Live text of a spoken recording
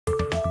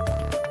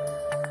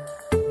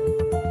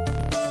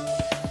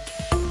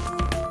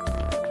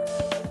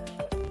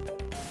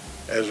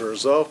As a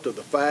result of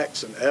the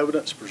facts and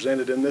evidence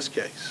presented in this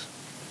case,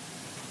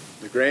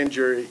 the grand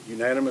jury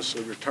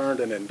unanimously returned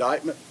an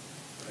indictment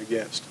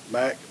against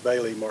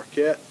Bailey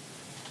Marquette,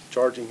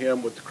 charging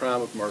him with the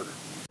crime of murder.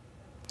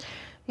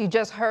 You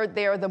just heard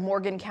there the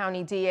Morgan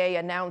County DA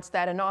announced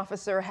that an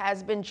officer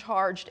has been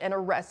charged and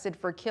arrested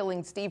for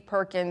killing Steve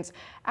Perkins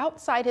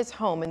outside his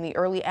home in the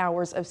early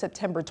hours of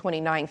September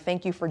 29th.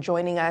 Thank you for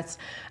joining us.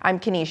 I'm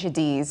Kenesha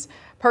Dees.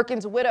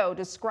 Perkins' widow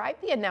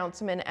described the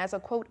announcement as a,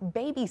 quote,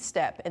 baby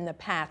step in the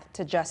path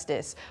to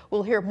justice.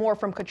 We'll hear more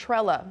from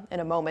Cotrella in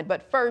a moment,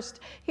 but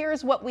first,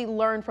 here's what we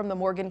learned from the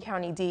Morgan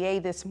County DA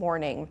this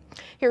morning.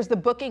 Here's the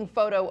booking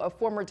photo of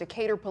former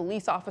Decatur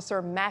police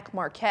officer Mac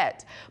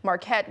Marquette.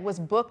 Marquette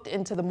was booked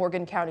into the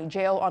Morgan County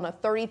Jail on a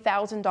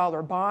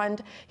 $30,000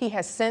 bond. He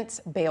has since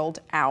bailed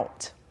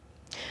out.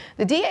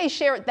 The DA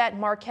shared that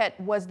Marquette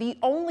was the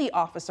only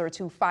officer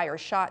to fire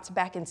shots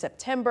back in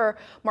September.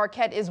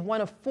 Marquette is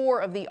one of 4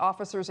 of the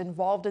officers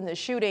involved in the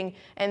shooting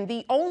and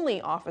the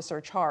only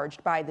officer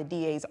charged by the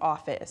DA's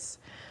office.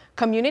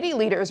 Community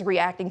leaders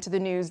reacting to the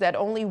news that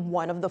only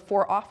one of the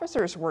 4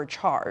 officers were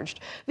charged.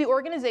 The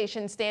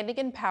organization Standing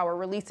in Power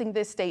releasing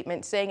this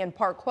statement saying in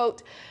part,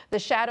 quote, the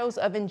shadows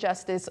of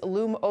injustice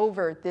loom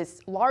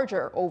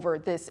larger over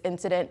this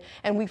incident,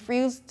 and we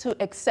refuse to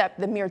accept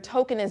the mere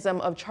tokenism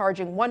of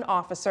charging one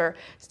officer.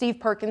 Steve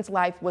Perkins'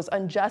 life was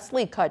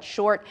unjustly cut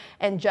short,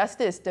 and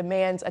justice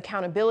demands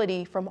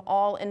accountability from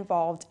all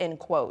involved, end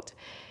quote.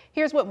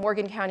 Here's what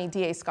Morgan County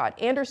DA Scott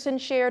Anderson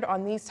shared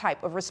on these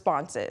type of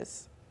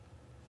responses.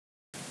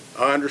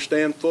 I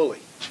understand fully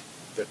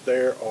that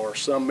there are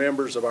some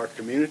members of our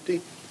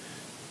community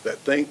that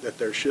think that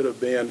there should have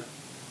been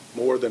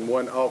more than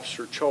one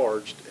officer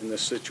charged in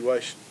this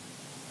situation.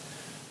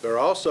 There are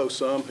also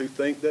some who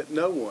think that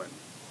no one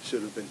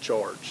should have been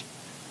charged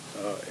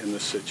in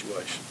this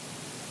situation.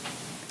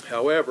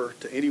 However,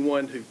 to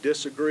anyone who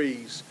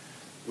disagrees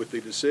with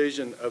the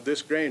decision of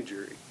this grand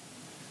jury,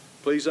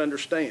 please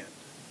understand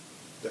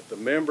that the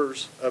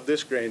members of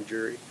this grand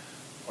jury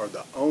are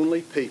the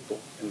only people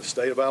in the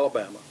state of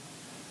Alabama,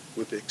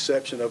 with the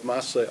exception of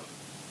myself,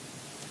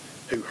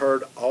 who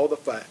heard all the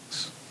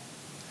facts,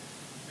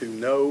 who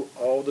know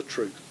all the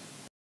truth.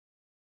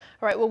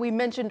 All right, well, we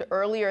mentioned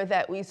earlier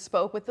that we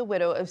spoke with the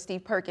widow of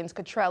Steve Perkins,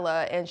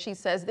 Cotrella, and she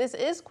says this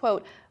is,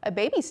 quote, a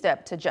baby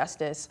step to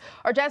justice.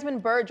 Our Jasmine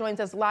Bird joins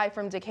us live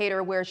from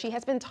Decatur, where she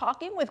has been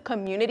talking with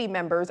community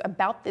members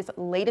about this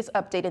latest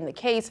update in the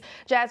case.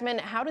 Jasmine,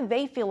 how do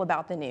they feel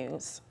about the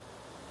news?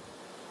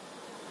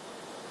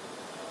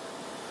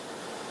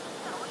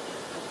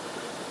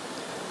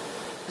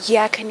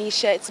 Yeah,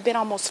 Kenesha, it's been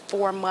almost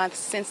 4 months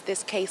since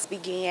this case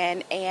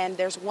began, and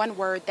there's one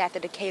word that the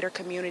Decatur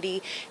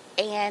community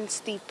and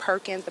Steve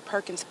Perkins, the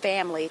Perkins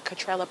family,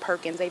 Cotrella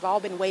Perkins, they've all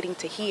been waiting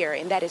to hear,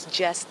 and that is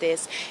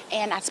justice.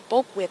 And I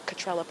spoke with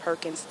Cotrella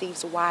Perkins,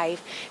 Steve's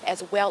wife,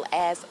 as well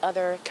as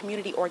other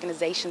community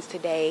organizations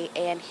today,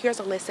 and here's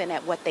a listen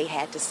at what they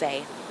had to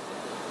say.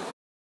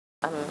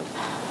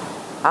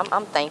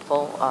 I'm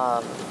thankful,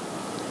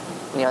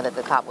 that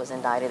the cop was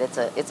indicted.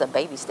 It's a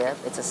baby step.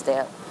 It's a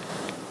step.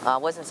 I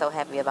wasn't so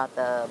happy about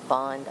the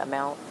bond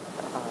amount.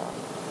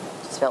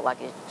 Just felt like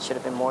it should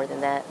have been more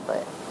than that,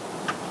 but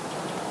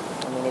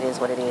I mean, it is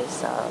what it is.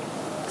 So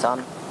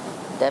I'm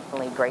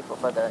definitely grateful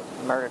for the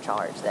murder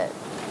charge that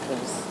he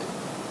was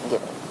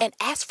given. And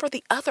as for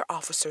the other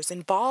officers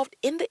involved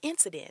in the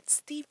incident,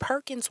 Steve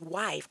Perkins'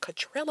 wife,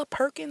 Cotrella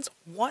Perkins,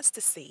 wants to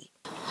see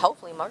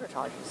hopefully murder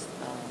charges.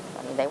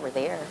 I mean, they were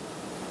there.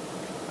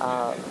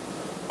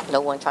 No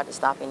one tried to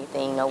stop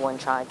anything. No one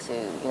tried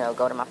to,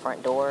 go to my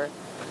front door.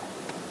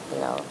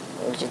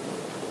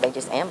 They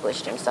just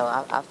ambushed him. So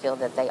I feel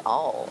that they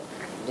all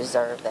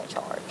deserve that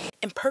charge.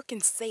 And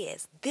Perkins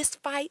says this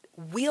fight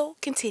will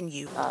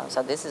continue.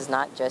 So this is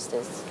not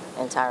justice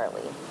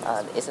entirely.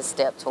 It's a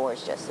step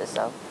towards justice.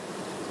 So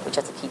we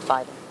just have to keep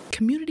fighting.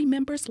 Community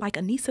members like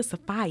Anissa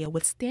Sophia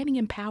with Standing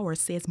in Power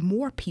says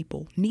more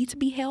people need to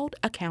be held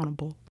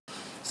accountable.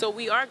 So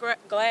we are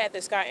glad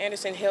that Scott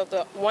Anderson held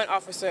the one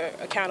officer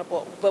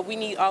accountable, but we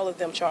need all of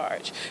them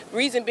charged.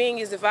 Reason being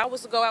is if I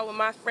was to go out with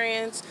my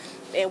friends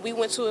and we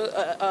went to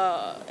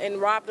and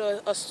robbed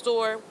a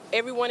store,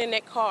 everyone in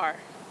that car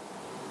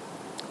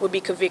would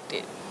be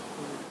convicted.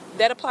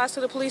 That applies to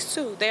the police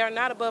too. They are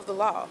not above the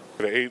law.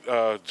 The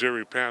 8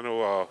 jury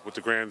panel with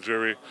the grand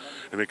jury,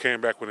 and they came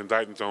back with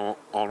indictments on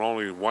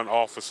only one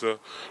officer.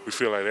 We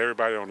feel like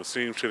everybody on the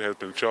scene should have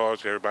been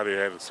charged. Everybody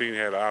at the scene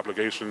had an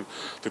obligation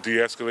to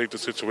de-escalate the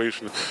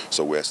situation.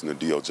 So we're asking the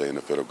DOJ and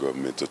the federal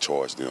government to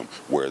charge them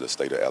where the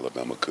state of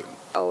Alabama couldn't.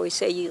 I always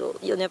say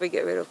you'll never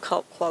get rid of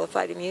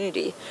qualified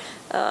immunity.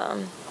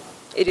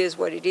 It is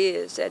what it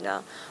is, and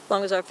as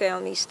long as our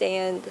families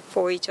stand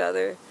for each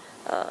other,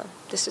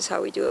 this is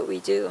how we do what we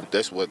do.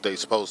 That's what they're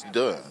supposed to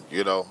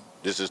do,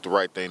 This is the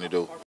right thing to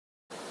do.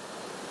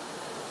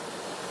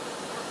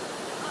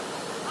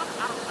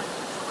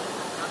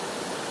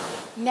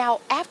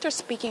 Now, after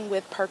speaking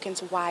with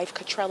Perkins' wife,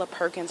 Catrella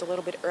Perkins, a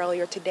little bit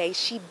earlier today,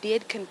 she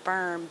did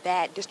confirm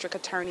that District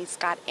Attorney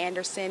Scott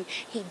Anderson,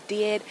 he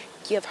did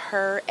give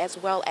her, as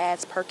well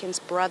as Perkins'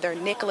 brother,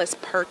 Nicholas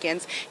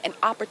Perkins, an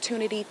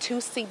opportunity to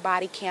see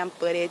body cam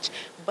footage,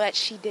 but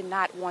she did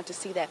not want to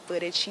see that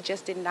footage. She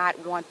just did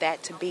not want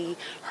that to be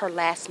her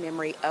last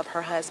memory of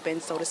her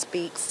husband, so to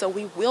speak. So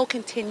we will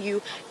continue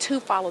to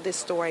follow this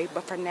story,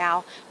 but for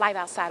now, live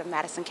outside of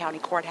Madison County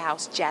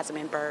Courthouse,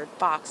 Jasmine Bird,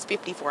 Fox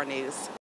 54 News.